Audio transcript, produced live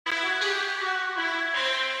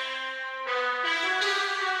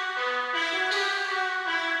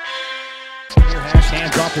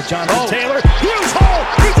off to Jonathan Taylor. Huge hole.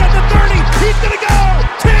 He's at the 30. He's going to go.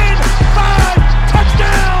 10, 5,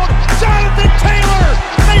 touchdown. Jonathan Taylor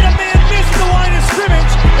made a man miss the line of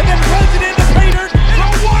scrimmage and then runs it into Pater. And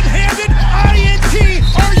a one-handed INT.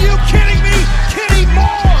 Are you kidding me? Kenny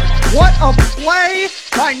Moore. What a play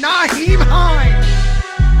by Nyheim Hines.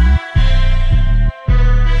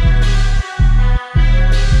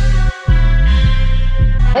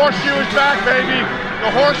 Horseshoe is back, baby.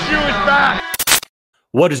 The horseshoe is back.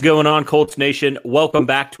 What is going on, Colts Nation? Welcome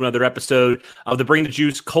back to another episode of the Bring the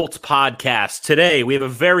Juice Colts podcast. Today, we have a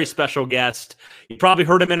very special guest. You probably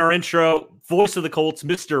heard him in our intro, voice of the Colts,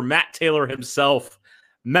 Mr. Matt Taylor himself.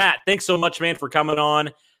 Matt, thanks so much, man, for coming on.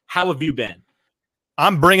 How have you been?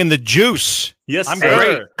 I'm bringing the juice. Yes, I'm sir.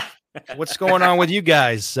 great. What's going on with you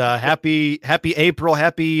guys? Happy April,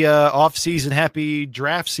 happy off season, happy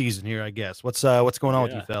draft season here, I guess. What's going on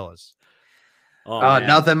with you fellas?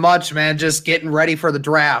 Nothing much, man. Just getting ready for the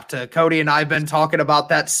draft. Cody and I have been talking about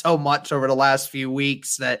that so much over the last few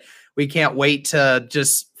weeks that we can't wait to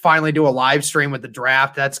just finally do a live stream with the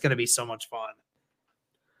draft. That's going to be so much fun.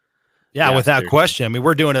 Yeah, without question. I mean,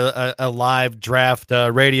 we're doing a live draft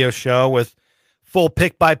radio show with full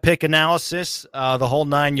pick-by-pick analysis, the whole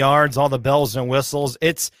 9 yards, all the bells and whistles.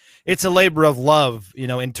 It's a labor of love,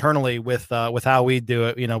 internally with how we do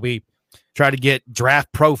it. We try to get draft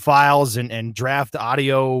profiles and draft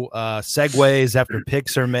audio segues after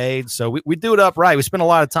picks are made. So we do it upright. We spend a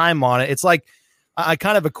lot of time on it. It's like I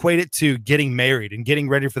kind of equate it to getting married and getting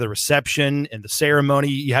ready for the reception and the ceremony.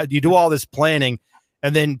 You do all this planning,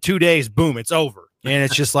 and then 2 days, boom, it's over. And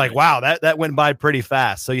it's just like, wow, that went by pretty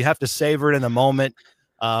fast. So you have to savor it in the moment.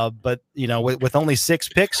 But with only 6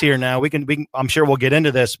 picks here now, we can. I'm sure we'll get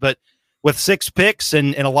into this, but with 6 picks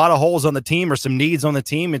and a lot of holes on the team or some needs on the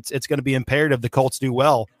team, it's going to be imperative the Colts do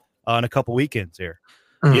well in a couple weekends here.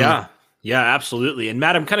 Mm-hmm. Yeah, absolutely. And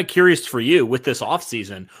Matt, I'm kind of curious for you with this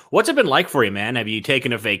offseason. What's it been like for you, man? Have you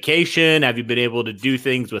taken a vacation? Have you been able to do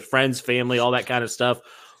things with friends, family, all that kind of stuff?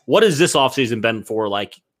 What has this offseason been for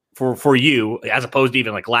for you, as opposed to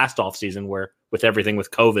even like last offseason where with everything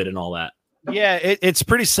with COVID and all that? Yeah, it's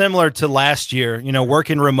pretty similar to last year,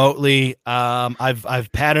 working remotely.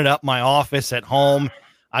 I've padded up my office at home.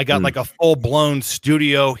 I got like a full blown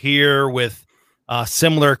studio here with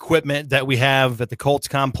similar equipment that we have at the Colts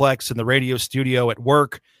complex and the radio studio at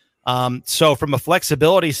work. So from a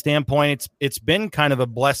flexibility standpoint, it's been kind of a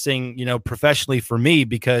blessing, professionally for me,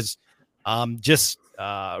 because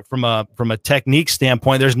from a technique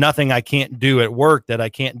standpoint, there's nothing I can't do at work that I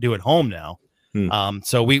can't do at home now.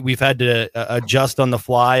 So we've had to adjust on the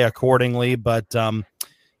fly accordingly, but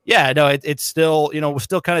it's still, we're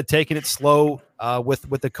still kind of taking it slow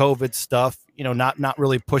with the COVID stuff, not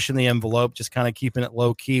really pushing the envelope, just kind of keeping it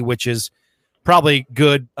low key, which is probably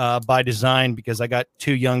good by design because I got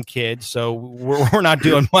 2 young kids. So we're not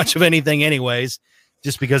doing much of anything anyways,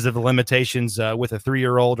 just because of the limitations with a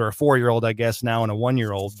 3-year-old or a 4-year-old, I guess now, and a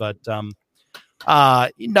 1-year-old. But, I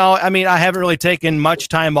haven't really taken much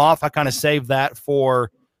time off. I kind of saved that for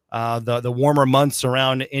the warmer months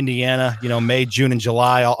around Indiana, May, June, and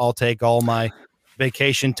July. I'll take all my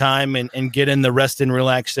vacation time and get in the rest and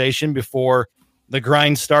relaxation before the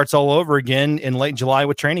grind starts all over again in late July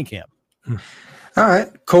with training camp. All right,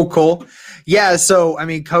 cool. Yeah, so,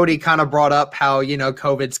 Cody kind of brought up how,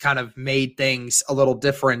 COVID's kind of made things a little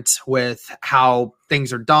different with how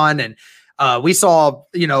things are done. And we saw,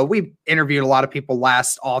 we interviewed a lot of people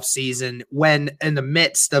last off season when in the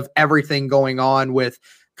midst of everything going on with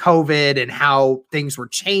COVID and how things were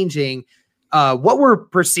changing. What were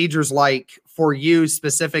procedures like for you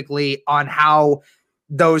specifically on how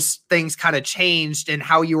those things kind of changed and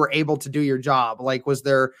how you were able to do your job? Like, was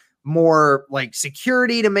there more like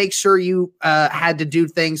security to make sure you had to do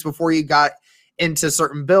things before you got into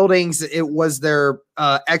certain buildings? Was there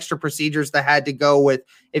extra procedures that had to go with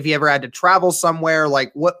if you ever had to travel somewhere?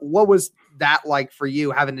 Like what was that like for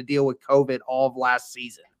you having to deal with COVID all of last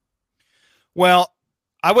season? Well,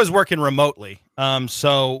 I was working remotely.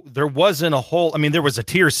 So there wasn't a whole, there was a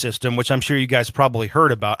tier system, which I'm sure you guys probably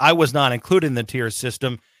heard about. I was not included in the tier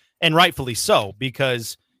system, and rightfully so,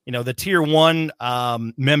 because the tier 1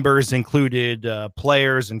 members included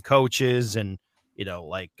players and coaches and,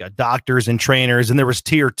 doctors and trainers. And there was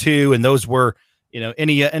tier 2, and those were,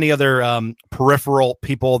 any other peripheral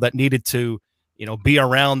people that needed to, be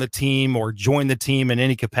around the team or join the team in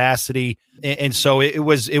any capacity. And so it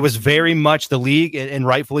was very much the league, and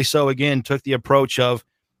rightfully so, again, took the approach of,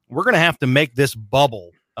 we're going to have to make this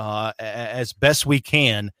bubble as best we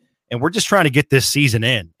can. And we're just trying to get this season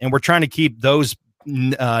in, and we're trying to keep those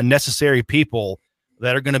necessary people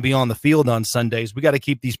that are going to be on the field on Sundays. We got to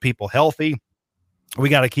keep these people healthy. we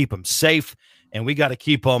got to keep them safe, and we got to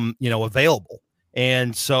keep them, available.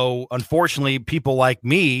 And so, unfortunately, people like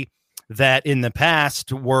me that in the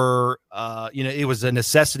past were, it was a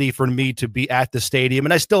necessity for me to be at the stadium.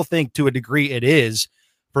 And I still think to a degree it is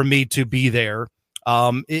for me to be there.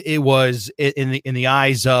 It was in the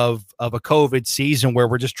eyes of a COVID season where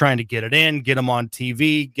we're just trying to get it in, get them on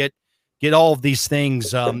TV, get all of these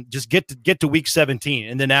things, just get to week 17.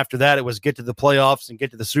 And then after that, it was get to the playoffs and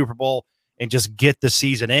get to the Super Bowl and just get the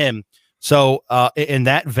season in. So in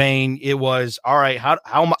that vein, it was all right. How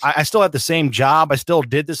I still had the same job. I still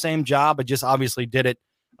did the same job. I just obviously did it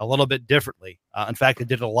a little bit differently. In fact, I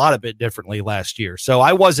did a lot of it differently last year. So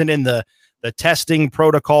I wasn't in the testing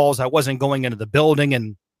protocols. I wasn't going into the building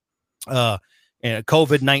and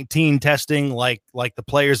COVID-19 testing like the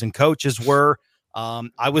players and coaches were.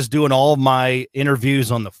 I was doing all of my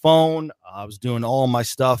interviews on the phone. I was doing all of my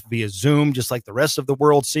stuff via Zoom, just like the rest of the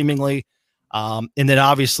world, seemingly. And then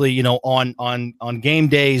obviously, on game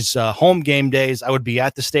days, home game days, I would be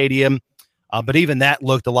at the stadium. But even that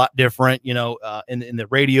looked a lot different, in the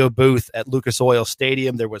radio booth at Lucas Oil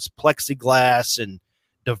Stadium. There was plexiglass and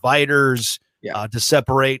dividers to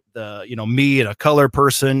separate me and a color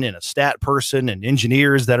person and a stat person and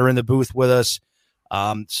engineers that are in the booth with us.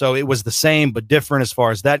 So it was the same, but different as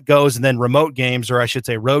far as that goes. And then remote games, or I should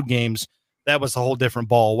say road games, that was a whole different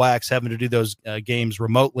ball of wax, having to do those games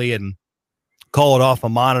remotely and call it off a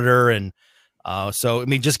monitor. And so,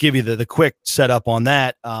 just give you the quick setup on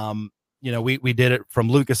that. We did it from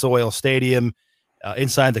Lucas Oil Stadium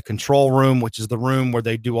inside the control room, which is the room where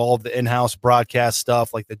they do all of the in-house broadcast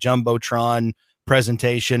stuff like the Jumbotron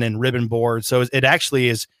presentation and ribbon board. So it actually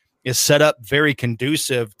is set up very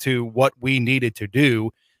conducive to what we needed to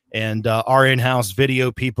do. And our in-house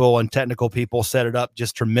video people and technical people set it up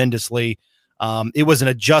just tremendously. It was an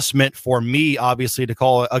adjustment for me, obviously, to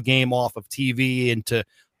call a game off of TV and to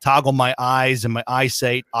toggle my eyes and my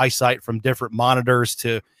eyesight from different monitors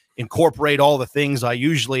to incorporate all the things I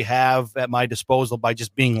usually have at my disposal by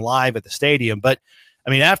just being live at the stadium. But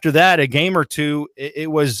after that, a game or two,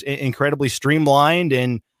 it was incredibly streamlined.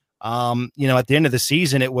 And, at the end of the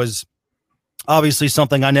season, it was obviously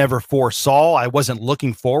something I never foresaw. I wasn't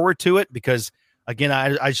looking forward to it because, again,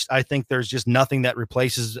 I think there's just nothing that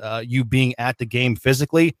replaces you being at the game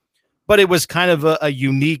physically. But it was kind of a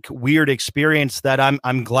unique, weird experience that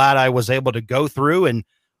I'm glad I was able to go through. And,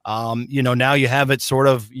 now you have it sort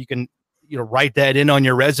of, you can, write that in on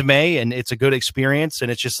your resume, and it's a good experience.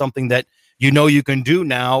 And it's just something that, you can do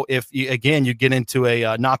now if you get into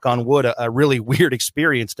a knock on wood, a really weird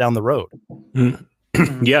experience down the road.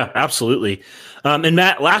 Yeah, absolutely. And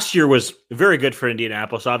Matt, last year was very good for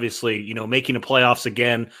Indianapolis, obviously, making the playoffs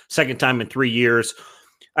again, second time in 3 years.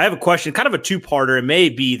 I have a question, kind of a two-parter. It may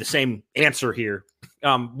be the same answer here.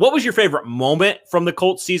 What was your favorite moment from the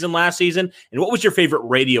Colts season last season? And what was your favorite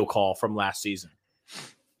radio call from last season?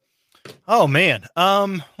 Oh man. Let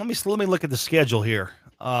me look at the schedule here.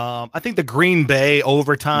 I think the Green Bay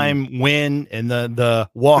overtime win and the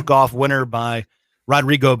walk-off winner by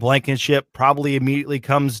Rodrigo Blankenship probably immediately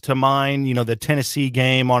comes to mind. The Tennessee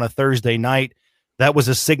game on a Thursday night, that was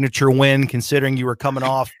a signature win considering you were coming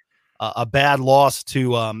off a bad loss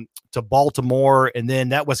to Baltimore. And then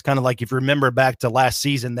that was kind of like, if you remember back to last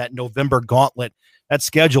season, that November gauntlet, that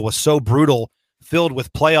schedule was so brutal, filled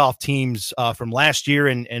with playoff teams from last year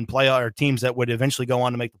and playoff teams that would eventually go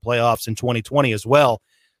on to make the playoffs in 2020 as well.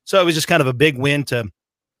 So it was just kind of a big win to,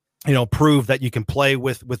 prove that you can play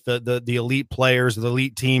with the elite players, the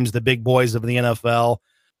elite teams, the big boys of the NFL.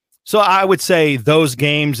 So I would say those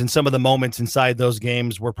games and some of the moments inside those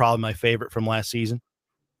games were probably my favorite from last season.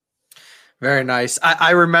 Very nice.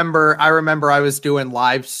 I remember I was doing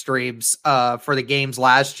live streams for the games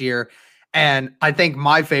last year. And I think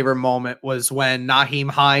my favorite moment was when Nyheim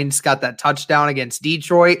Hines got that touchdown against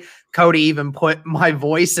Detroit. Cody even put my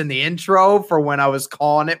voice in the intro for when I was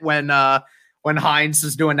calling it when Hines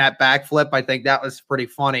was doing that backflip. I think that was pretty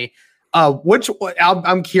funny.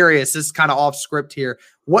 I'm curious, this is kind of off script here.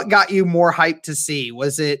 What got you more hyped to see?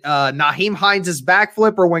 Was it Nyheim Hines'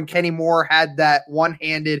 backflip or when Kenny Moore had that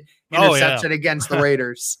one-handed interception against the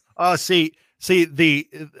Raiders? I think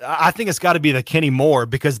it's got to be the Kenny Moore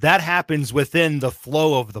because that happens within the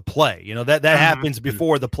flow of the play. That happens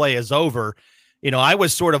before the play is over. I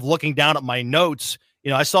was sort of looking down at my notes.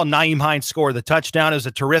 I saw Nyheim Hines score the touchdown. It was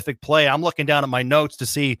a terrific play. I'm looking down at my notes to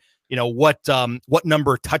see, what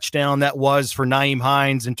number touchdown that was for Nyheim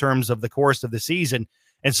Hines in terms of the course of the season.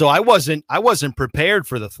 And so I wasn't prepared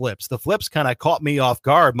for the flips. The flips kind of caught me off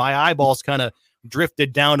guard. My eyeballs kind of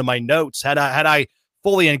drifted down to my notes. Had I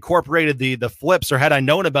fully incorporated the flips, or had I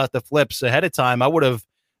known about the flips ahead of time, I would have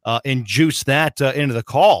and juice that into the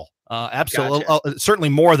call. Absolutely. Gotcha. Certainly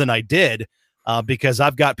more than I did. Because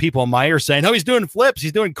I've got people in my ear saying, "Oh, he's doing flips,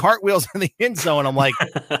 he's doing cartwheels in the end zone." I'm like,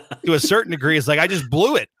 to a certain degree, it's like I just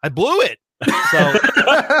blew it. I blew it. So,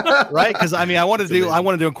 right? Because I mean, I wanted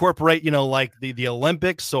to incorporate, like the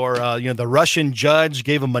Olympics or the Russian judge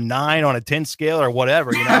gave him a 9 on a 10 scale or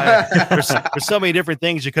whatever. There's so many different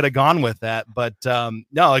things you could have gone with that. But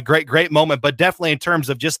no, a great moment. But definitely in terms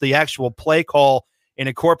of just the actual play call and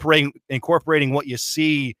incorporating what you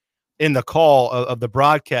see in the call of the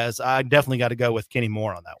broadcast, I definitely got to go with Kenny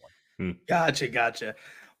Moore on that one. Gotcha.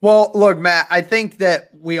 Well, look, Matt, I think that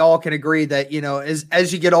we all can agree that,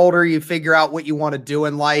 as you get older, you figure out what you want to do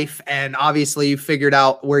in life. And obviously you figured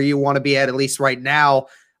out where you want to be at least right now.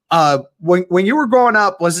 When you were growing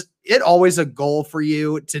up, was it always a goal for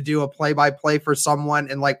you to do a play-by-play for someone?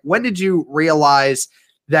 And when did you realize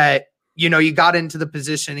that, you got into the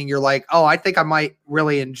position and you're like, oh, I think I might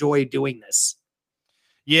really enjoy doing this?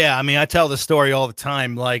 Yeah, I mean, I tell the story all the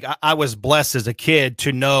time. Like, I was blessed as a kid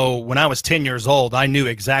to know when I was 10 years old, I knew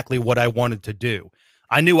exactly what I wanted to do.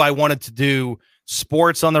 I knew I wanted to do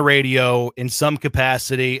sports on the radio in some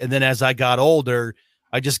capacity. And then as I got older,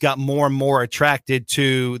 I just got more and more attracted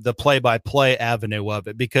to the play-by-play avenue of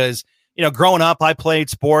it because, growing up, I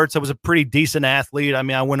played sports. I was a pretty decent athlete. I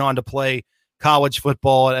mean, I went on to play college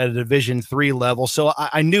football at a Division III level. So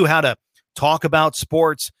I knew how to talk about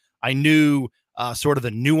sports. I knew sort of the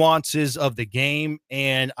nuances of the game,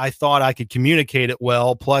 and I thought I could communicate it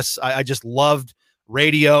well. Plus, I just loved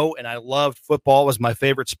radio, and I loved football. It was my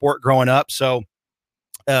favorite sport growing up. So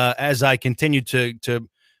as I continued to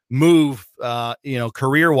move,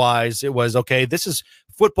 career-wise, it was, okay,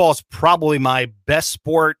 football is probably my best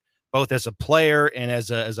sport, both as a player and as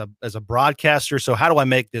a broadcaster. So how do I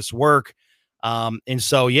make this work? And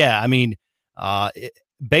so, yeah, I mean,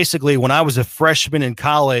 basically, when I was a freshman in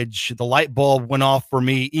college, the light bulb went off for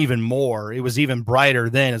me even more. It was even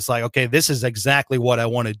brighter then. It's like, okay, this is exactly what I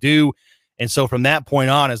want to do. And so from that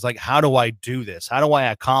point on, it's like, how do I do this? How do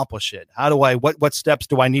I accomplish it? What steps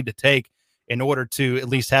do I need to take in order to at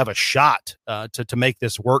least have a shot to make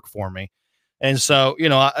this work for me? And so,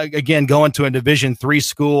 again, going to a Division III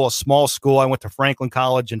school, a small school, I went to Franklin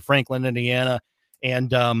College in Franklin, Indiana.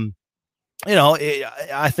 And,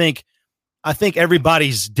 I think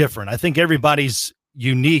everybody's different. I think everybody's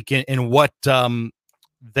unique in what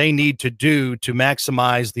they need to do to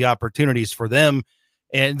maximize the opportunities for them.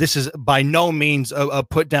 And this is by no means a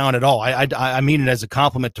put down at all. I mean it as a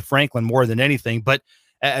compliment to Franklin more than anything. But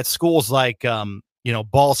at schools like,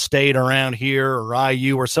 Ball State around here or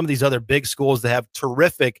IU or some of these other big schools that have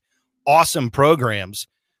terrific, awesome programs,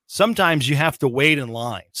 sometimes you have to wait in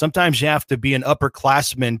line. Sometimes you have to be an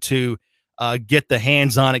upperclassman to get the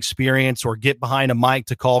hands-on experience or get behind a mic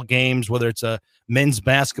to call games, whether it's a men's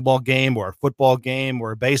basketball game or a football game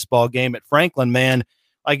or a baseball game. At Franklin, man,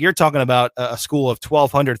 like you're talking about a school of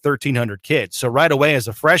 1,200, 1,300 kids. So right away as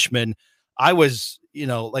a freshman, I was,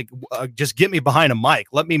 just get me behind a mic.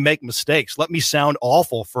 Let me make mistakes. Let me sound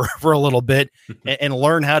awful for a little bit and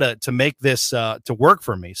learn how to make this to work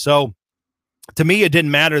for me. So to me, it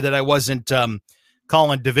didn't matter that I wasn't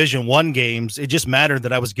calling Division I games. It just mattered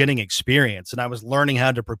that I was getting experience and I was learning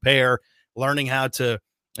how to prepare, learning how to,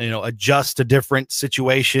 adjust to different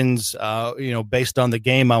situations, based on the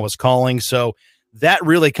game I was calling. So that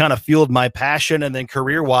really kind of fueled my passion. And then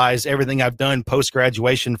career-wise, everything I've done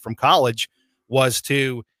post-graduation from college was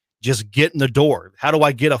to just get in the door. How do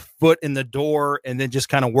I get a foot in the door and then just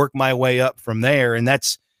kind of work my way up from there? And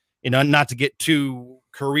that's, not to get too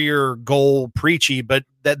career goal preachy, but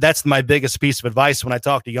that's my biggest piece of advice when I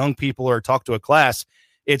talk to young people or talk to a class.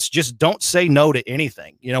 It's just don't say no to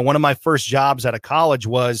anything. One of my first jobs out of college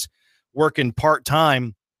was working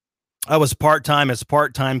part-time. I was part-time as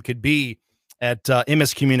part-time could be at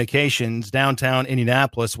MS Communications, downtown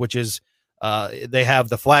Indianapolis, which is they have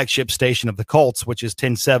the flagship station of the Colts, which is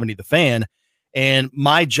 1070 The Fan. And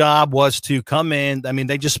my job was to come in. I mean,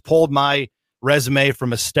 they just pulled my resume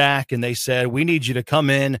from a stack and they said, we need you to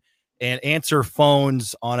come in and answer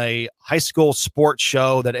phones on a high school sports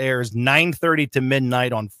show that airs 9:30 to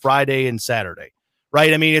midnight on Friday and Saturday.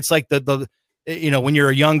 Right. I mean, it's like the when you're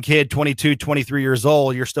a young kid, 22, 23 years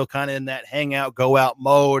old, you're still kind of in that hang out, go out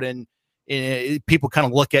mode. And people kind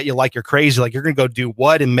of look at you like you're crazy, like you're going to go do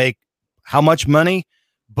what and make how much money.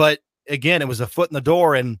 But again, it was a foot in the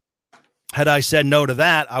door. And had I said no to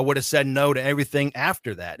that, I would have said no to everything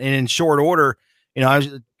after that. And in short order, I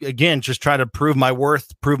was, again, just trying to prove my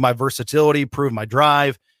worth, prove my versatility, prove my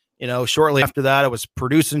drive. Shortly after that, I was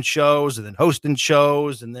producing shows and then hosting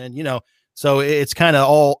shows. And then, so it's kind of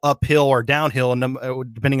all uphill or downhill, and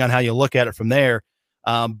depending on how you look at it from there.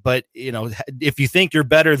 But if you think you're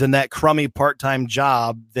better than that crummy part-time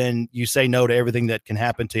job, then you say no to everything that can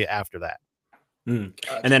happen to you after that. And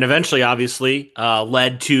then eventually, obviously,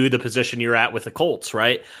 led to the position you're at with the Colts,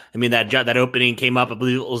 right? I mean, that opening came up, I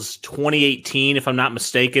believe it was 2018, if I'm not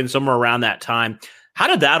mistaken, somewhere around that time. How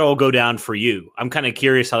did that all go down for you? I'm kind of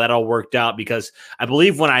curious how that all worked out, because I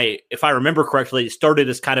believe if I remember correctly, it started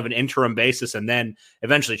as kind of an interim basis and then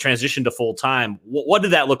eventually transitioned to full time. What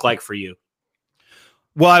did that look like for you?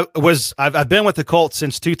 Well, I've been with the Colts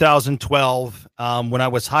since 2012. When I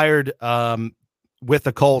was hired with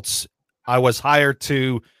the Colts, I was hired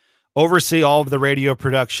to oversee all of the radio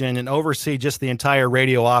production and oversee just the entire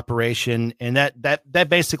radio operation, and that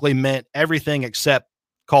basically meant everything except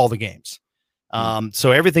call the games.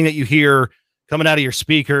 So everything that you hear coming out of your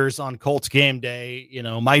speakers on Colts game day,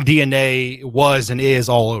 my DNA was and is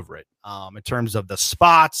all over it. In terms of the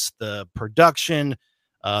spots, the production,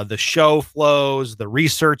 the show flows, the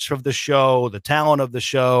research of the show, the talent of the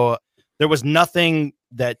show. There was nothing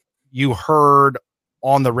that you heard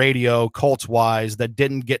on the radio Colts wise that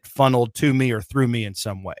didn't get funneled to me or through me in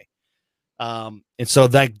some way. And so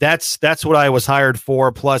that's what I was hired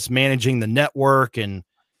for, plus managing the network and,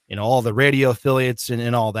 all the radio affiliates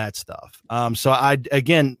and all that stuff. So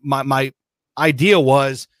my idea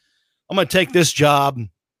was, I'm going to take this job,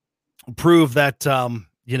 prove that,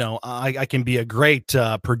 I can be a great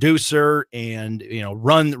producer and,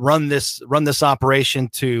 run this operation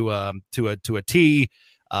to a T.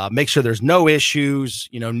 Make sure there's no issues.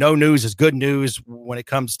 No news is good news when it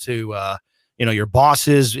comes to your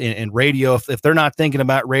bosses in radio. If they're not thinking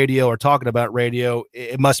about radio or talking about radio,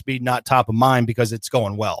 it must be not top of mind because it's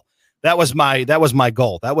going well. That was my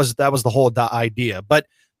goal. That was the whole idea. But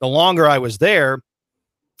the longer I was there,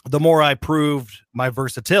 the more I proved my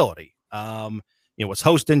versatility. Was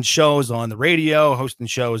hosting shows on the radio, hosting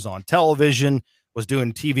shows on television, was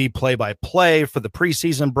doing TV play-by-play for the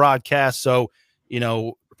preseason broadcast. So,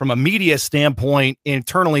 from a media standpoint,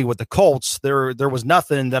 internally with the Colts, there was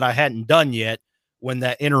nothing that I hadn't done yet when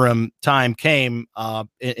that interim time came,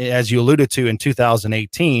 as you alluded to in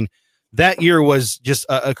 2018. That year was just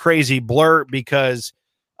a crazy blur because,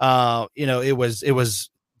 it was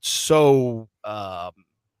so,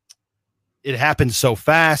 it happened so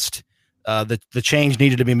fast. The change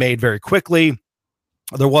needed to be made very quickly.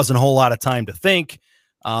 There wasn't a whole lot of time to think.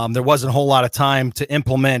 There wasn't a whole lot of time to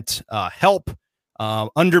implement help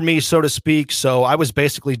under me, so to speak. So I was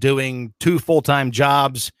basically doing 2 full-time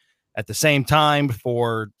jobs at the same time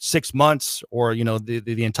for 6 months, or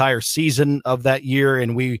the entire season of that year.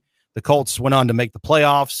 And the Colts went on to make the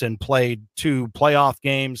playoffs and played 2 playoff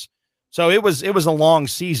games. So it was a long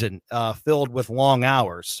season filled with long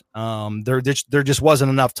hours. There just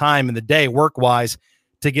wasn't enough time in the day work-wise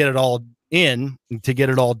to get it all in, to get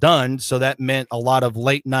it all done. So that meant a lot of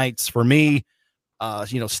late nights for me,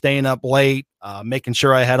 staying up late, making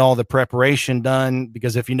sure I had all the preparation done,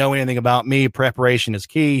 because if you know anything about me, preparation is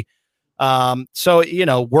key. So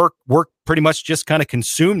work pretty much just kind of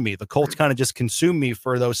consumed me. The Colts kind of just consumed me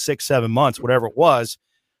for those 6-7 months, whatever it was.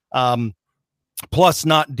 Plus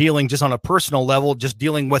not dealing just on a personal level, just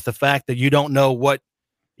dealing with the fact that you don't know what,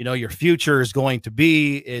 your future is going to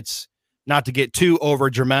be. It's not to get too over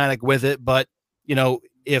dramatic with it, but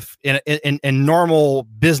if in normal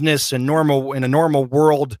business and in a normal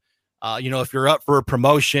world, if you're up for a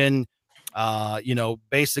promotion,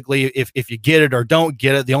 basically if you get it or don't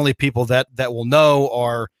get it, the only people that will know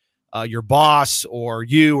are your boss or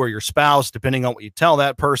you or your spouse, depending on what you tell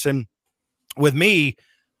that person. With me,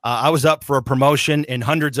 I was up for a promotion and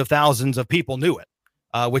hundreds of thousands of people knew it,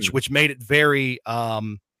 which made it very,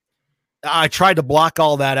 I tried to block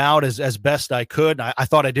all that out as best I could. I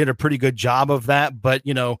thought I did a pretty good job of that, but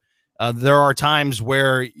there are times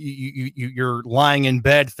where you're lying in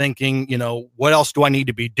bed thinking, what else do I need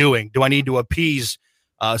to be doing? Do I need to appease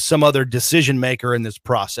some other decision maker in this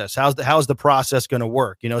process? How's the process going to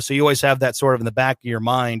work? So you always have that sort of in the back of your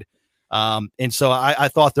mind. And so I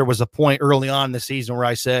thought there was a point early on in the season where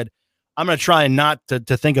I said, I'm going to try not to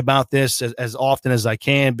think about this as often as I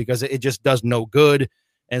can, because it just does no good.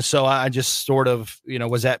 And so I just sort of,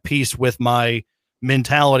 was at peace with my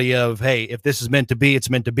mentality of, hey, if this is meant to be, it's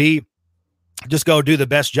meant to be. Just go do the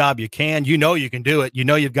best job you can. You can do it.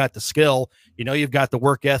 You've got the skill, you've got the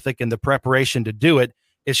work ethic and the preparation to do it.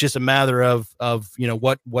 It's just a matter of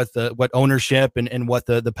what ownership and what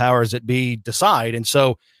the powers that be decide. And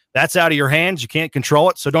so that's out of your hands. You can't control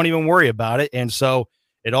it. So don't even worry about it. And so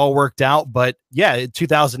it all worked out. But yeah,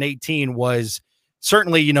 2018 was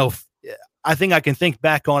certainly, I think I can think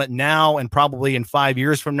back on it now and probably in 5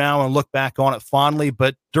 years from now and look back on it fondly.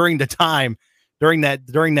 But during the time, during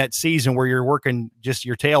that season where you're working just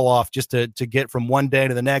your tail off just to get from one day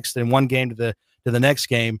to the next and one game to the next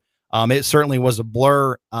game. It certainly was a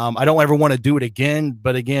blur. I don't ever want to do it again,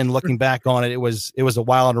 but again, looking back on it, it was a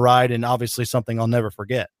wild ride and obviously something I'll never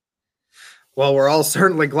forget. Well, we're all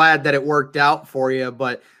certainly glad that it worked out for you,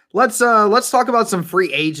 but let's talk about some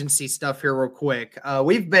free agency stuff here real quick.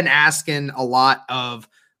 We've been asking a lot of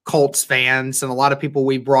Colts fans and a lot of people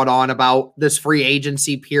we brought on about this free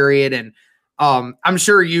agency period. And I'm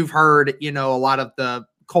sure you've heard, a lot of the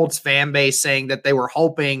Colts fan base saying that they were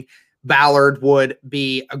hoping Ballard would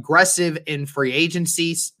be aggressive in free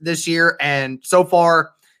agency this year. And so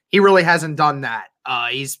far, he really hasn't done that.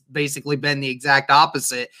 He's basically been the exact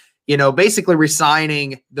opposite, basically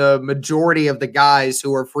resigning the majority of the guys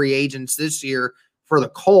who are free agents this year for the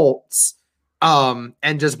Colts,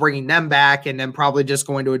 and just bringing them back, and then probably just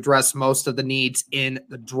going to address most of the needs in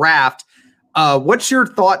the draft. What's your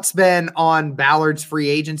thoughts been on Ballard's free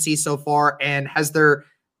agency so far? And has there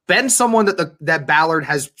been someone that Ballard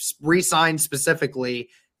has re-signed specifically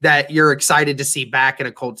that you're excited to see back in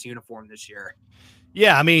a Colts uniform this year?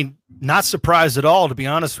 Yeah, I mean, not surprised at all, to be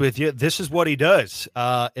honest with you. This is what he does.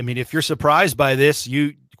 If you're surprised by this,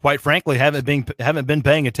 you quite frankly haven't been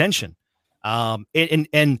paying attention.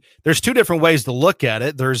 And there's two different ways to look at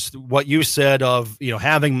it. There's what you said of,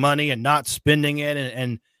 having money and not spending it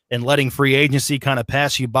and letting free agency kind of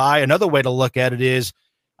pass you by. Another way to look at it is,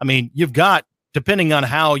 you've got, depending on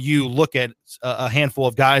how you look at a handful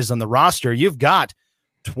of guys on the roster, you've got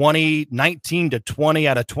 19 to 20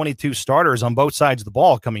 out of 22 starters on both sides of the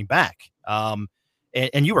ball coming back.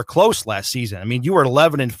 And you were close last season. You were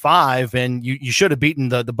 11-5, and you should have beaten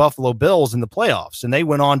the Buffalo Bills in the playoffs, and they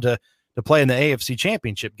went on to play in the AFC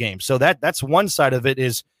Championship game. So that's one side of it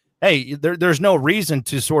is, hey, there's no reason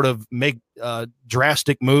to sort of make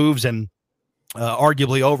drastic moves and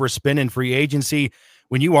arguably overspend in free agency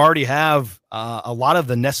when you already have a lot of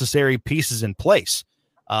the necessary pieces in place.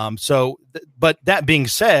 But that being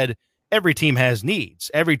said, every team has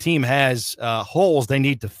needs. Every team has holes they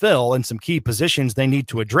need to fill and some key positions they need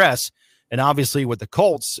to address. And obviously with the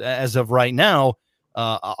Colts, as of right now,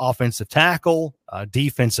 offensive tackle,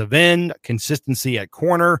 defensive end, consistency at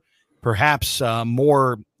corner, perhaps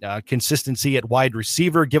more consistency at wide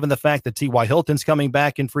receiver, given the fact that T.Y. Hilton's coming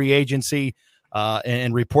back in free agency.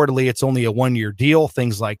 And reportedly it's only a 1-year deal,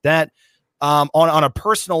 things like that. On a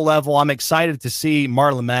personal level, I'm excited to see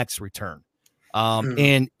Marlon Mack's return.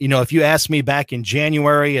 And, if you asked me back in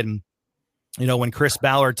January and, when Chris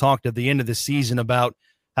Ballard talked at the end of the season about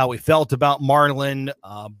how he felt about Marlon,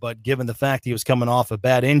 but given the fact he was coming off a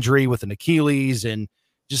bad injury with an Achilles and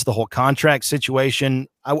just the whole contract situation,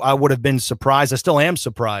 I would have been surprised. I still am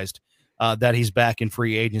surprised that he's back in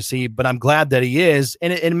free agency, but I'm glad that he is.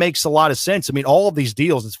 And it makes a lot of sense. All of these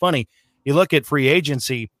deals, it's funny. You look at free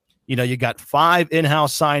agency, you got 5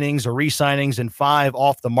 in-house signings or re-signings and 5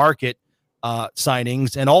 off the market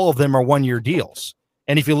signings, and all of them are 1-year deals.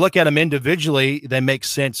 And if you look at them individually, they make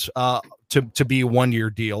sense to be a 1-year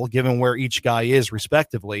deal, given where each guy is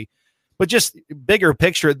respectively. But just bigger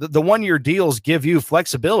picture, the 1-year deals give you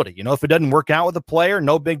flexibility. If it doesn't work out with a player,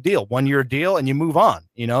 no big deal. 1-year deal and you move on.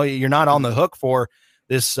 You're not on the hook for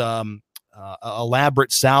this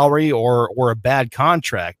elaborate salary or a bad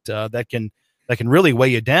contract that can really weigh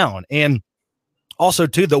you down. And also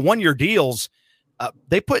too, the 1-year deals,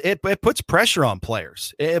 it puts pressure on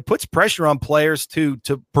players. It puts pressure on players to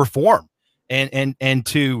perform and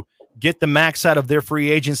to get the max out of their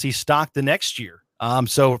free agency stock the next year.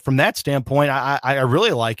 So from that standpoint, I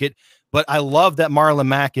really like it, but I love that Marlon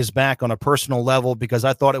Mack is back on a personal level because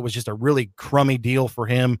I thought it was just a really crummy deal for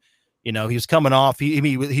him. He was coming off,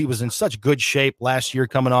 he was in such good shape last year,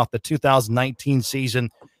 coming off the 2019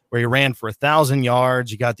 season where he ran for 1,000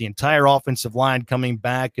 yards. You got the entire offensive line coming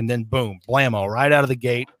back, and then boom, blammo, right out of the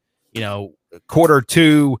gate, quarter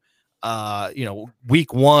 2,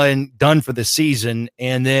 week 1 done for the season.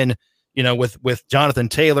 And then, with Jonathan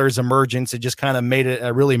Taylor's emergence, it just kind of made it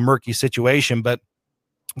a really murky situation. But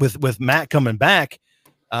with Matt coming back,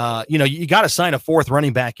 you got to sign a 4th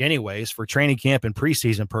running back anyways for training camp and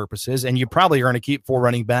preseason purposes. And you probably are going to keep 4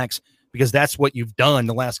 running backs because that's what you've done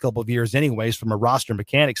the last couple of years anyways from a roster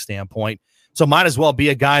mechanics standpoint. So might as well be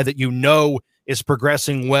a guy that is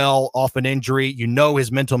progressing well off an injury.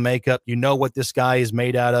 His mental makeup. What this guy is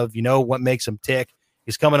made out of. What makes him tick.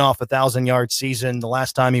 He's coming off a 1,000-yard season. The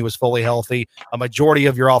last time he was fully healthy, a majority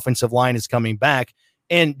of your offensive line is coming back.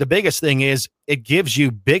 And the biggest thing is it gives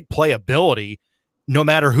you big playability no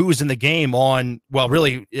matter who's in the game on,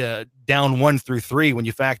 down 1 through 3 when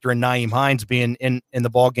you factor in Nyheim Hines being in the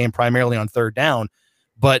ball game primarily on 3rd down.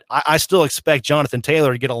 but I still expect Jonathan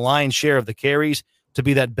Taylor to get a lion's share of the carries, to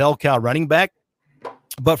be that bell cow running back.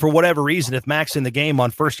 But for whatever reason, if Mac's in the game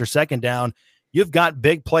on first or second down, you've got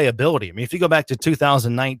big playability. I mean, if you go back to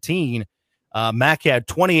 2019, Mac had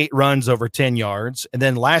 28 runs over 10 yards. And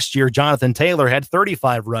then last year, Jonathan Taylor had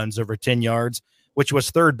 35 runs over 10 yards, which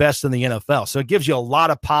was third best in the NFL. So it gives you a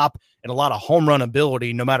lot of pop and a lot of home run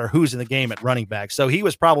ability, no matter who's in the game at running back. So he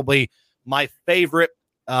was probably my favorite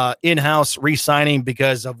in-house re-signing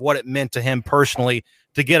because of what it meant to him personally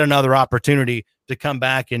to get another opportunity to come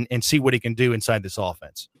back and see what he can do inside this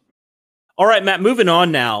offense. All right, Matt, moving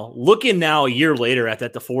on now. Looking now a year later at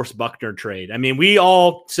that DeForest Buckner trade. I mean, we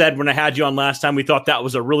all said when I had you on last time, we thought that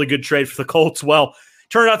was a really good trade for the Colts. Well,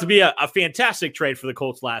 turned out to be a fantastic trade for the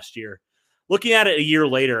Colts last year. Looking at it a year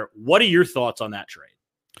later, what are your thoughts on that trade?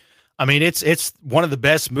 I mean, it's one of the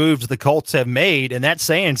best moves the Colts have made, and that's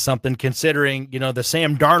saying something considering, the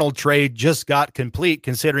Sam Darnold trade just got complete,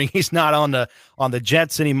 considering he's not on the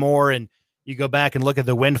Jets anymore, and you go back and look at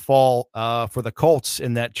the windfall for the Colts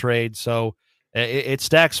in that trade. So it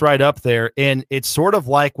stacks right up there, and it's sort of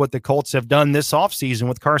like what the Colts have done this offseason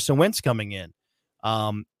with Carson Wentz coming in.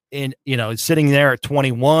 Sitting there at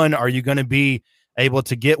 21, are you going to be able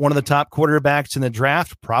to get one of the top quarterbacks in the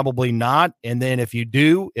draft? Probably not. And then if you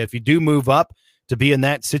do move up to be in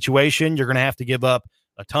that situation, you're going to have to give up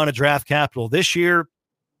a ton of draft capital this year,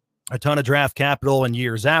 a ton of draft capital in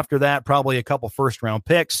years after that, probably a couple first round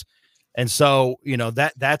picks. And so,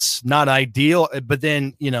 that's not ideal. But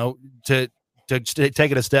then, to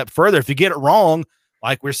take it a step further, if you get it wrong,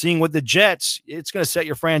 like we're seeing with the Jets, it's going to set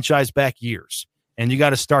your franchise back years, and you got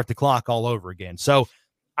to start the clock all over again. So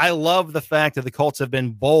I love the fact that the Colts have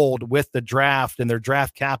been bold with the draft and their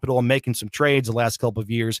draft capital and making some trades the last couple of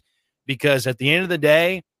years, because at the end of the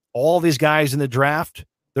day, all these guys in the draft,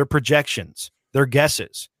 they're projections, they're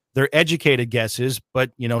guesses, they're educated guesses,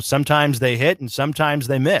 but sometimes they hit and sometimes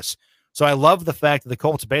they miss. So I love the fact that the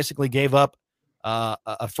Colts basically gave up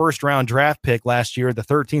a first-round draft pick last year, the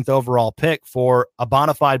 13th overall pick, for a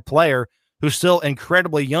bona fide player who's still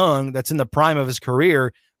incredibly young, that's in the prime of his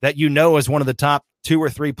career, that is one of the top 2 or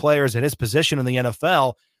 3 players at his position in the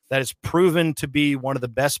NFL, that is proven to be one of the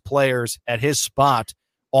best players at his spot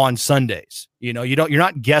on Sundays. You're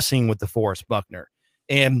not guessing with DeForest Buckner.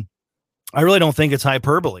 And I really don't think it's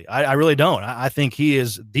hyperbole. I really don't. I think he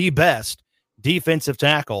is the best defensive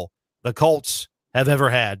tackle the Colts have ever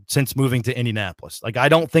had since moving to Indianapolis. Like, I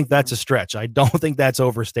don't think that's a stretch. I don't think that's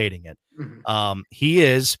overstating it. He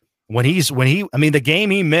is, the game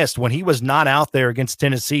he missed when he was not out there against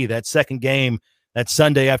Tennessee, that second game, that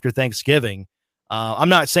Sunday after Thanksgiving. I'm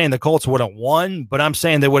not saying the Colts would have won, but I'm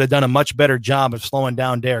saying they would have done a much better job of slowing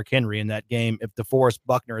down Derrick Henry in that game if DeForest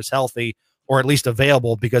Buckner is healthy, or at least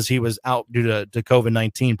available, because he was out due to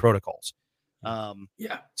COVID-19 protocols.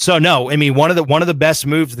 So no, one of the best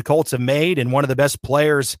moves the Colts have made, and one of the best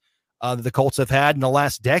players that the Colts have had in the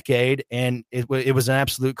last decade. And it was an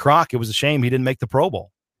absolute crock. It was a shame he didn't make the Pro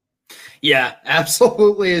Bowl. Yeah,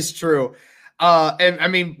 absolutely is true.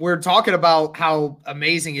 We're talking about how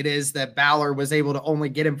amazing it is that Ballard was able to only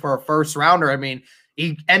get him for a first rounder.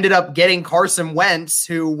 He ended up getting Carson Wentz,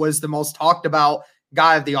 who was the most talked about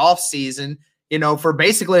guy of the offseason, for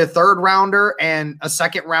basically a third rounder and a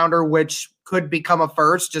second rounder, which could become a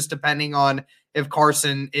first, just depending on if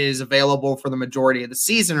Carson is available for the majority of the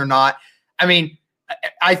season or not.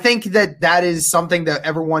 I think that is something that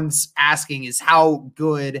everyone's asking, is how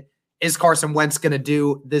good is Carson Wentz going to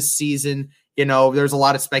do this season? There's a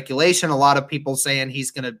lot of speculation, a lot of people saying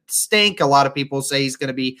he's going to stink. A lot of people say he's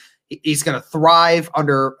going to thrive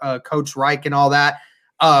under Coach Reich and all that.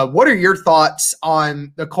 What are your thoughts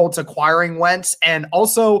on the Colts acquiring Wentz? And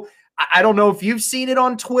also, I don't know if you've seen it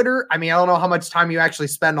on Twitter. I don't know how much time you actually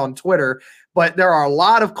spend on Twitter, but there are a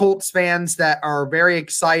lot of Colts fans that are very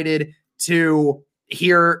excited to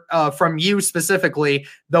hear from you specifically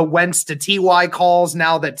the Wentz to TY calls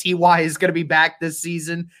now that TY is going to be back this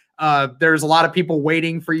season. There's a lot of people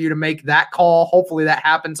waiting for you to make that call. Hopefully that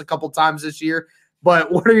happens a couple times this year.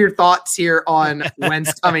 But what are your thoughts here on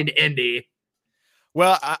Wentz coming to Indy?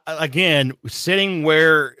 Well, again, sitting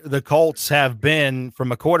where the Colts have been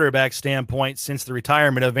from a quarterback standpoint since the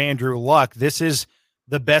retirement of Andrew Luck, this is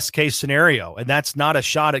the best case scenario. And that's not a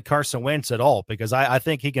shot at Carson Wentz at all, because I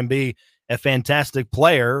think he can be a fantastic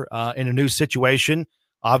player in a new situation.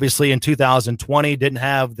 Obviously, in 2020, didn't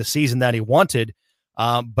have the season that he wanted.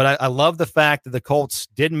 But I love the fact that the Colts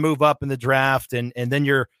didn't move up in the draft, and then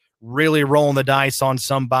you're really rolling the dice on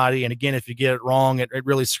somebody. And again, if you get it wrong, it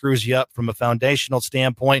really screws you up from a foundational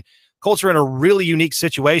standpoint. Colts are in a really unique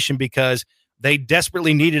situation because they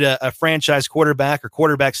desperately needed a franchise quarterback or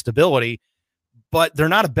quarterback stability, but they're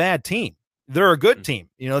not a bad team. They're a good team.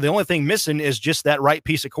 The only thing missing is just that right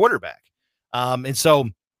piece of quarterback. And so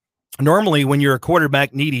normally when you're a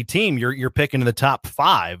quarterback needy team, you're picking in the top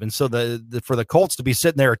 5. And so for the Colts to be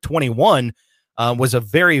sitting there at 21 was a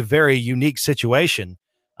very, very unique situation.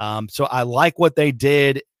 So I like what they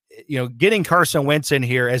did, getting Carson Wentz in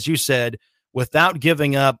here, as you said, without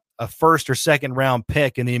giving up a first or second round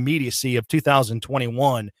pick in the immediacy of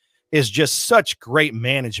 2021 is just such great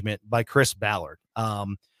management by Chris Ballard.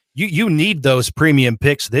 You need those premium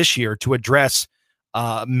picks this year to address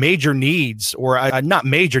major needs, or not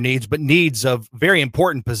major needs, but needs of very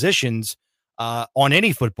important positions on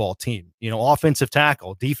any football team, offensive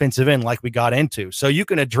tackle, defensive end, like we got into. So you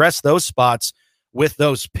can address those spots with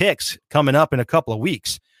those picks coming up in a couple of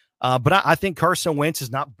weeks. But I think Carson Wentz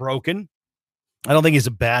is not broken. I don't think he's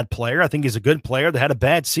a bad player. I think he's a good player that had a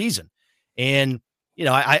bad season. And,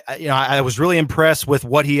 I was really impressed with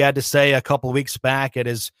what he had to say a couple of weeks back at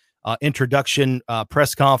his introduction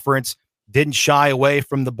press conference. Didn't shy away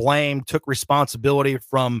from the blame, took responsibility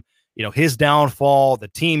from, his downfall, the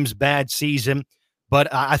team's bad season.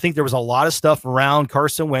 But I think there was a lot of stuff around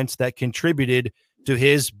Carson Wentz that contributed to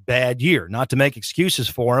his bad year. Not to make excuses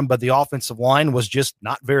for him, but the offensive line was just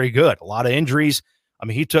not very good. A lot of injuries. I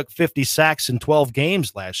mean, he took 50 sacks in 12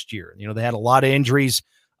 games last year. They had a lot of injuries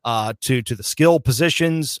to the skill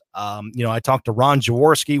positions. I talked to Ron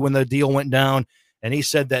Jaworski when the deal went down, and he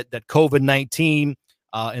said that COVID-19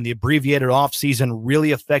 and the abbreviated offseason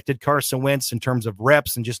really affected Carson Wentz in terms of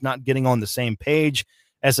reps and just not getting on the same page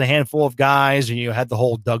as a handful of guys. And you had the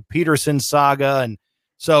whole Doug Peterson saga. And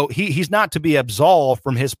so he's not to be absolved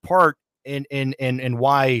from his part in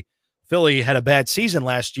why Philly had a bad season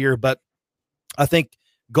last year. But I think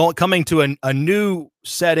coming to a new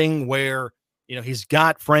setting where, he's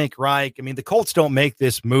got Frank Reich. I mean, the Colts don't make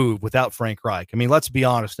this move without Frank Reich. I mean, let's be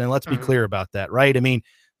honest and let's be clear about that, right? I mean,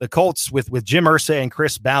 the Colts with Jim Irsay and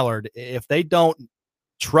Chris Ballard, if they don't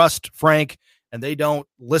trust Frank and they don't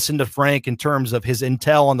listen to Frank in terms of his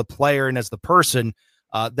intel on the player and as the person,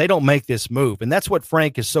 they don't make this move. And that's what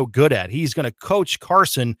Frank is so good at. He's going to coach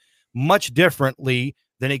Carson much differently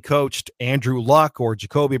than he coached Andrew Luck or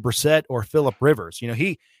Jacoby Brissett or Phillip Rivers.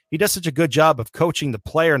 He does such a good job of coaching the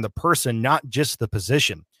player and the person, not just the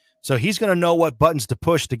position. So he's going to know what buttons to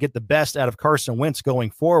push to get the best out of Carson Wentz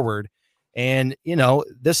going forward. And,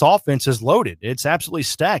 this offense is loaded. It's absolutely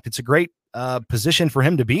stacked. It's a great position for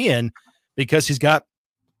him to be in because he's got,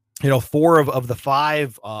 4 of the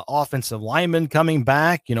 5 offensive linemen coming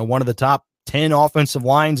back, one of the top 10 offensive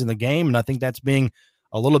lines in the game. And I think that's being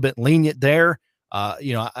a little bit lenient there.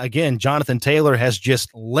 Again, Jonathan Taylor has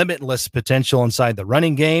just limitless potential inside the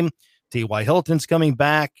running game. T.Y. Hilton's coming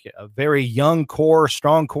back, a very young core,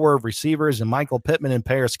 strong core of receivers, and Michael Pittman and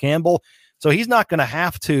Paris Campbell. So he's not going to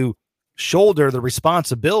have to shoulder the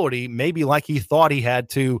responsibility, maybe like he thought he had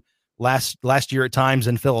to last year at times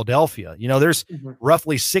in Philadelphia. There's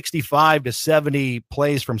roughly 65 to 70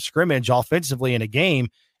 plays from scrimmage offensively in a game.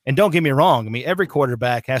 And don't get me wrong. I mean, every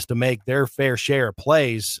quarterback has to make their fair share of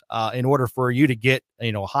plays in order for you to get,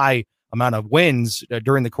 a high amount of wins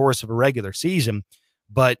during the course of a regular season.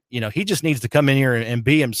 But, he just needs to come in here and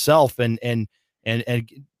be himself and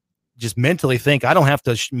just mentally think, I don't have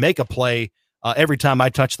to make a play every time I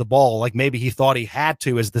touch the ball, like maybe he thought he had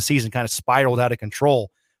to as the season kind of spiraled out of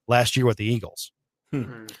control last year with the Eagles.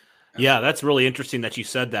 Yeah, that's really interesting that you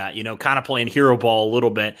said that, kind of playing hero ball a little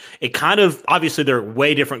bit. It kind of, obviously they're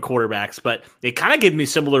way different quarterbacks, but it kind of gave me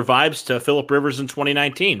similar vibes to Phillip Rivers in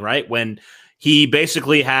 2019, right? When he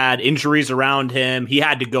basically had injuries around him, he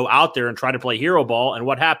had to go out there and try to play hero ball. And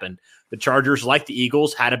what happened? The Chargers, like the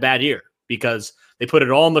Eagles, had a bad year because they put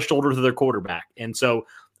it all on the shoulders of their quarterback. And so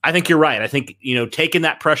I think you're right. I think, taking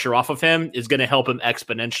that pressure off of him is going to help him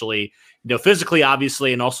exponentially, physically,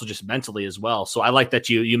 obviously, and also just mentally as well. So I like that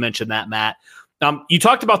you mentioned that, Matt. You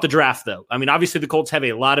talked about the draft, though. I mean, obviously the Colts have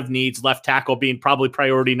a lot of needs, left tackle being probably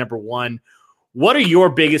priority number 1. What are your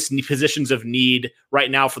biggest positions of need right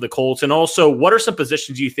now for the Colts? And also, what are some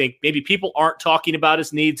positions you think maybe people aren't talking about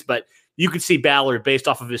as needs, but you could see Ballard, based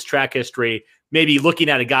off of his track history, maybe looking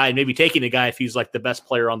at a guy and maybe taking a guy if he's like the best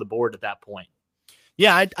player on the board at that point?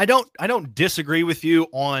 Yeah, I don't disagree with you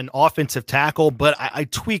on offensive tackle, but I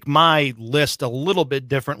tweak my list a little bit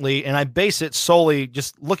differently, and I base it solely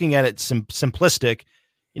just looking at it simplistic.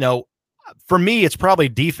 For me, it's probably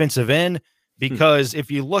defensive end because if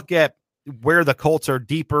you look at where the Colts are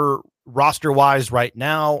deeper roster-wise right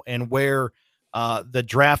now and where the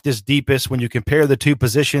draft is deepest when you compare the two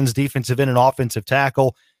positions, defensive end and offensive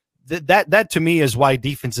tackle, that to me is why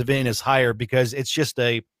defensive end is higher because it's just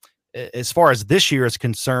as far as this year is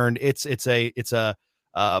concerned, it's a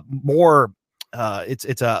more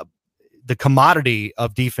the commodity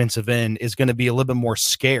of defensive end is going to be a little bit more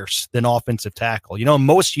scarce than offensive tackle.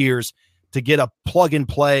 Most years to get a plug and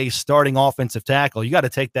play starting offensive tackle, you got to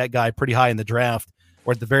take that guy pretty high in the draft,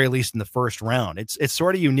 or at the very least in the first round. It's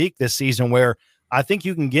sort of unique this season where I think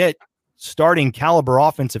you can get starting caliber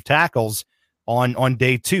offensive tackles on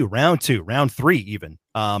day 2, round 3 even.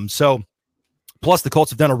 So plus the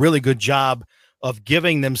Colts have done a really good job of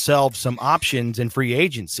giving themselves some options in free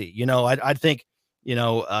agency. I think,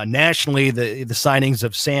 nationally, the signings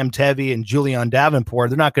of Sam Tevy and Julian Davenport,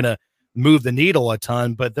 they're not going to move the needle a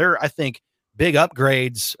ton, but they're, I think, big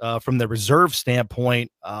upgrades from the reserve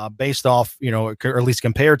standpoint, based off, or at least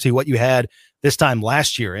compared to what you had this time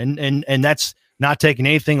last year. And that's not taking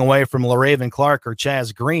anything away from LaRaven Clark or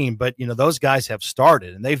Chaz Green, but those guys have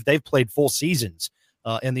started and they've played full seasons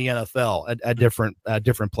in the NFL at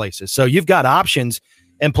different places. So you've got options.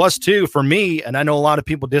 And plus, too, for me, and I know a lot of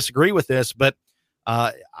people disagree with this, but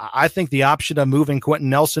I think the option of moving Quentin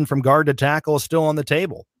Nelson from guard to tackle is still on the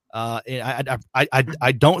table.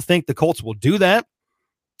 I don't think the Colts will do that.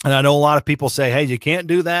 And I know a lot of people say, hey, you can't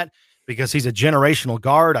do that because he's a generational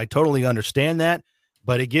guard. I totally understand that,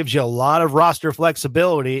 but it gives you a lot of roster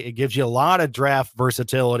flexibility. It gives you a lot of draft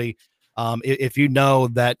versatility. If you know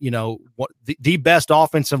that, what the best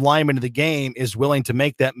offensive lineman in the game is willing to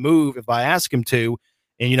make that move if I ask him to.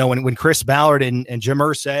 And, when Chris Ballard and Jim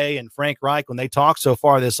Irsay and Frank Reich, when they talk so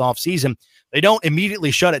far this offseason, they don't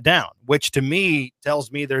immediately shut it down, which to me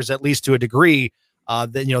tells me there's at least to a degree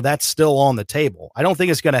that, that's still on the table. I don't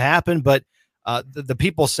think it's going to happen, but the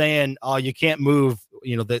people saying, oh, you can't move,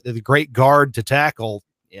 the great guard to tackle,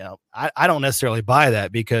 I don't necessarily buy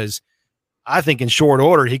that, because I think in short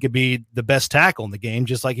order, he could be the best tackle in the game,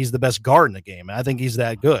 just like he's the best guard in the game. And I think he's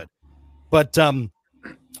that good. But,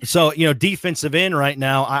 so, defensive end right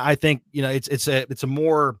now, I think, it's a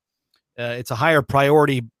higher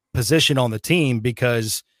priority position on the team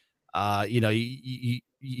because, it's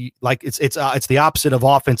the opposite of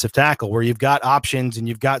offensive tackle, where you've got options and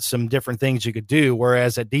you've got some different things you could do.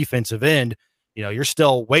 Whereas at defensive end, you're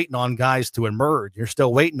still waiting on guys to emerge. You're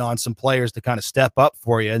still waiting on some players to kind of step up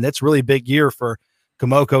for you. And that's really a big year for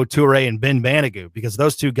Kamoko Toure and Ben Banogu, because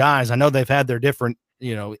those two guys, I know they've had their different,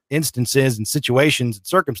 instances and situations and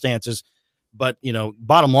circumstances, but,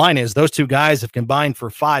 bottom line is those two guys have combined for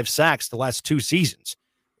 5 sacks the last 2 seasons.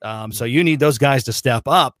 So you need those guys to step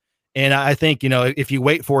up. And I think, if you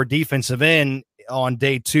wait for a defensive end on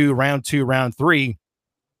day 2, round 3,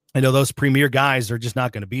 those premier guys are just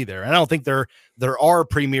not going to be there. And I don't think there are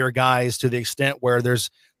premier guys to the extent where there's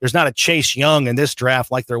not a Chase Young in this draft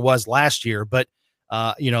like there was last year, but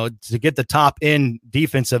to get the top end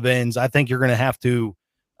defensive ends, I think you're going to have to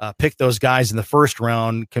pick those guys in the first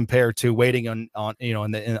round compared to waiting on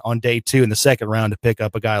day 2 in the second round to pick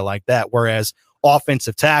up a guy like that. Whereas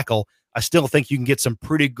offensive tackle, I still think you can get some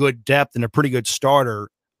pretty good depth and a pretty good starter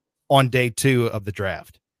on day 2 of the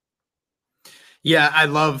draft. Yeah, I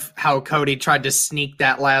love how Cody tried to sneak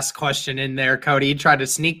that last question in there. Cody, you tried to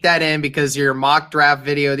sneak that in because your mock draft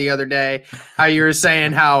video the other day, how you were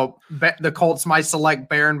saying how the Colts might select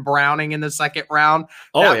Baron Browning in the second round.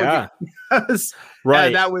 Oh, yeah.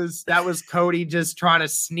 Right. That was Cody just trying to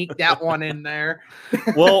sneak that one in there.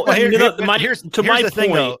 Well, here's the point.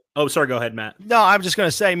 Thing, though. Oh, sorry. Go ahead, Matt. No, I'm just going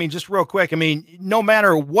to say, just real quick. No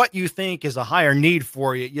matter what you think is a higher need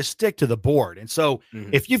for you, you stick to the board. And so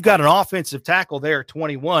if you've got an offensive tackle there at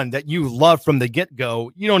 21 that you love from the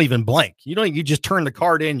get-go, you don't even blink. You just turn the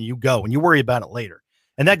card in and you go, and you worry about it later.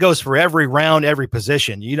 And that goes for every round, every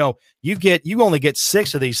position. You only get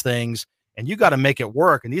 6 of these things, and you got to make it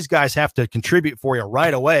work. And these guys have to contribute for you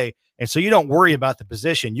right away. And so you don't worry about the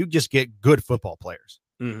position. You just get good football players.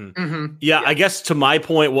 Mm-hmm. Mm-hmm. Yeah, I guess to my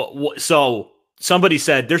point, so somebody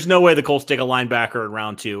said there's no way the Colts take a linebacker in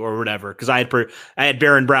round 2 or whatever, because I had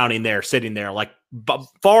Baron Browning there sitting there, like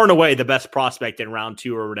far and away the best prospect in round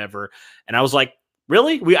 2 or whatever. And I was like,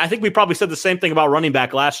 really? I think we probably said the same thing about running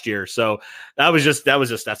back last year. So that's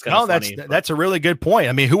kind of funny. That's a really good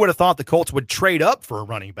point. Who would have thought the Colts would trade up for a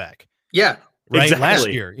running back? Yeah, right. Exactly. Last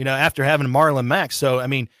year, after having Marlon Mack. So,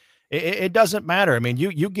 it doesn't matter.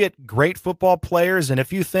 You get great football players. And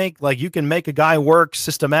if you think like you can make a guy work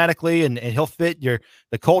systematically and he'll fit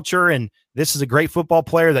the culture, and this is a great football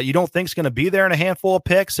player that you don't think is going to be there in a handful of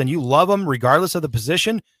picks, and you love him regardless of the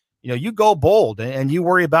position, you go bold and you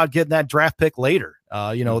worry about getting that draft pick later.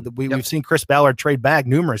 We've seen Chris Ballard trade back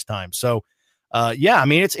numerous times. So,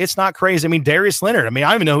 it's not crazy. Darius Leonard, I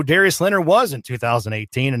don't even know who Darius Leonard was in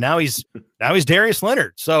 2018, and now he's Darius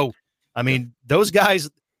Leonard. So, those guys,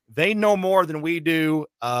 they know more than we do.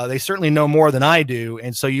 They certainly know more than I do.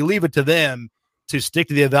 And so you leave it to them to stick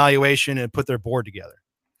to the evaluation and put their board together.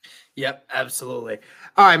 Yep, absolutely.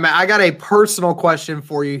 All right, Matt, I got a personal question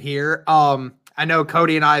for you here. I know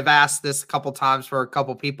Cody and I have asked this a couple times for a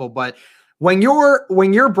couple people, but when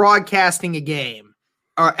you're broadcasting a game,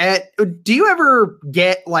 do you ever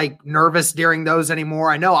get like nervous during those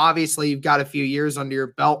anymore? I know obviously you've got a few years under your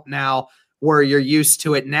belt now where you're used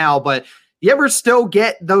to it now, but you ever still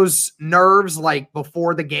get those nerves like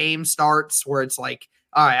before the game starts where it's like,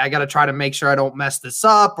 all right, I got to try to make sure I don't mess this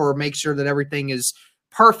up or make sure that everything is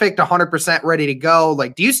perfect, 100% ready to go.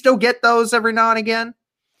 Like, do you still get those every now and again?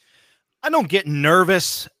 I don't get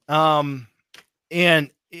nervous. And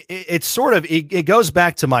it's sort of, it goes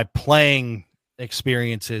back to my playing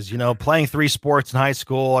experiences, playing 3 sports in high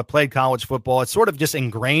school. I played college football. It's sort of just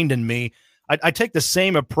ingrained in me. I take the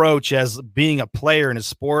same approach as being a player in a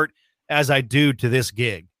sport as I do to this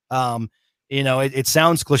gig. It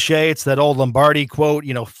sounds cliche. It's that old Lombardi quote,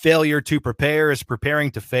 failure to prepare is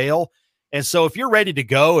preparing to fail. And so if you're ready to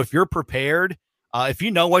go, if you're prepared, if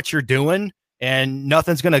you know what you're doing and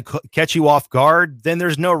nothing's going to catch you off guard, then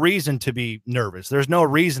there's no reason to be nervous. There's no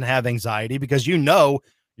reason to have anxiety because you're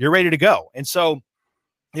ready to go. And so,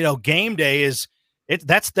 game day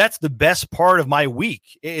that's the best part of my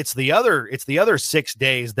week. It's the other 6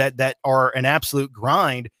 days that are an absolute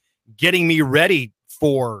grind, getting me ready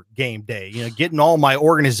for game day, getting all my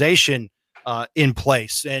organization in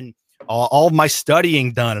place and all of my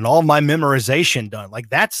studying done and all of my memorization done. Like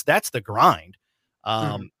that's the grind.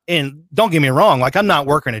 And don't get me wrong. Like I'm not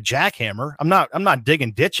working a jackhammer. I'm not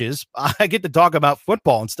digging ditches. I get to talk about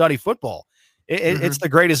football and study football. It's the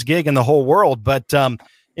greatest gig in the whole world. But,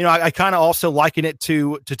 I kind of also liken it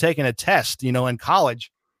to taking a test, in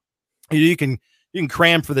college. You can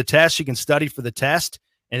cram for the test. You can study for the test.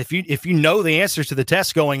 And if you know the answers to the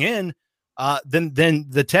test going in, then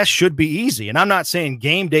the test should be easy. And I'm not saying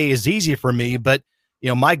game day is easy for me, but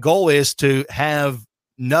my goal is to have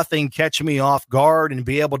nothing catch me off guard and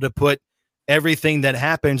be able to put everything that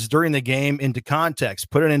happens during the game into context,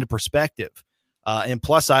 put it into perspective. And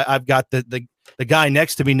plus I've got the guy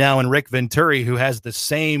next to me now in Rick Venturi, who has the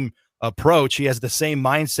same approach. He has the same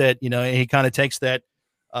mindset, and he kind of takes that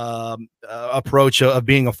approach of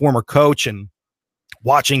being a former coach and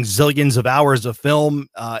watching zillions of hours of film.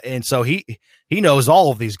 And so he knows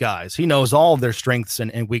all of these guys. He knows all of their strengths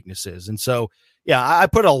and weaknesses. And so, yeah, I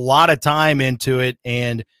put a lot of time into it.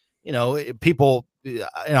 And, people,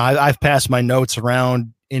 I've passed my notes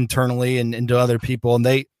around internally and to other people, and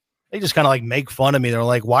they just kind of like make fun of me. They're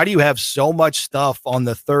like, why do you have so much stuff on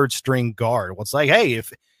the third string guard? Well, it's like, hey,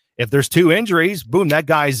 if there's 2 injuries, boom, that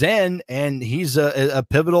guy's in and he's a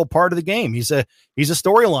pivotal part of the game. He's a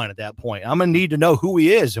storyline at that point. I'm going to need to know who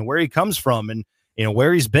he is and where he comes from and,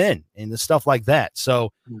 where he's been and the stuff like that.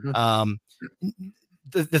 So,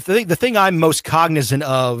 the thing I'm most cognizant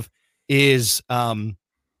of is, when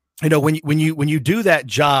you do that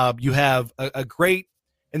job, you have a great,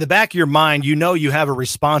 in the back of your mind, you have a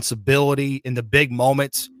responsibility in the big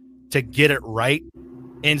moments to get it right.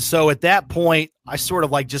 And so at that point, I sort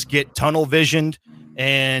of like just get tunnel visioned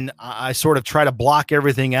and I sort of try to block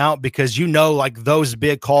everything out because, like those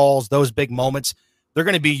big calls, those big moments, they're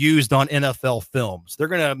going to be used on NFL films. They're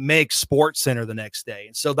going to make SportsCenter the next day.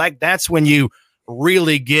 And so that's when you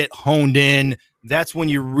really get honed in. That's when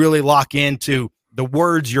you really lock into the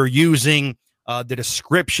words you're using, the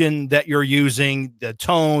description that you're using, the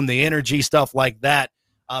tone, the energy, stuff like that,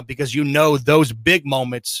 because those big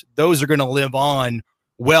moments, those are going to live on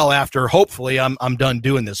well after, hopefully, I'm done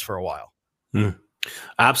doing this for a while.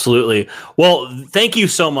 Absolutely. Well, thank you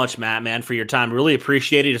so much, Matt, man, for your time. Really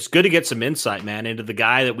appreciate it. It's good to get some insight, man, into the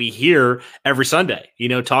guy that we hear every Sunday,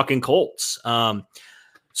 talking Colts.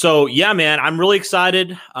 So, yeah, man, I'm really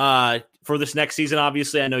excited for this next season.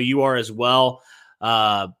 Obviously, I know you are as well.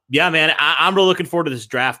 Yeah, man, I'm really looking forward to this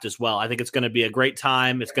draft as well. I think it's going to be a great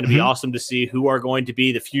time. It's going to be awesome to see who are going to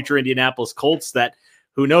be the future Indianapolis Colts that,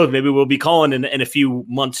 who knows, maybe we'll be calling in a few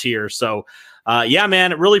months here. So, yeah,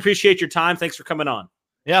 man, really appreciate your time. Thanks for coming on.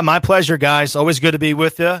 Yeah, my pleasure, guys. Always good to be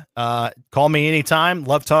with you. Call me anytime.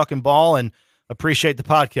 Love talking ball and appreciate the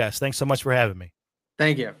podcast. Thanks so much for having me.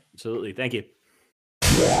 Thank you. Absolutely. Thank you.